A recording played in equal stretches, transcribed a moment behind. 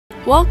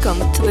Welcome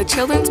to the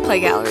Children's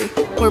Play Gallery,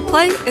 where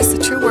play is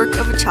the true work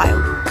of a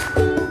child.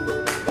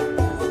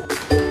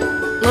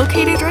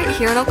 Located right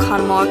here in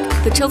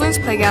Oconomowoc, the Children's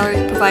Play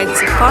Gallery provides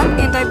a fun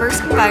and diverse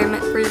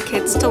environment for your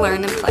kids to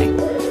learn and play.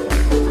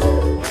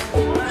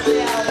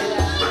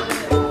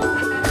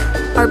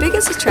 Our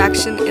biggest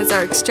attraction is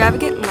our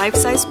extravagant and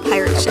life-size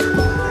pirate ship.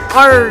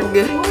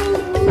 Arrgh!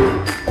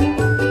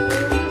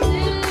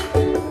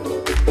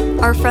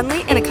 Our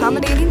friendly and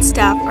accommodating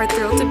staff are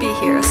thrilled to be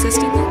here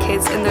assisting your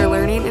kids in their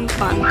learning and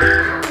fun.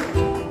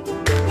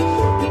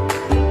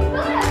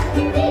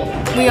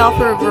 We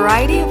offer a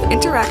variety of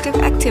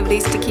interactive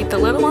activities to keep the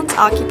little ones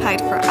occupied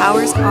for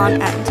hours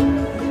on end.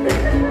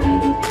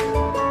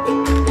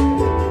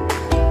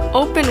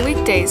 Open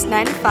weekdays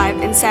 9 to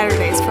 5 and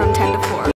Saturdays from 10 to 4.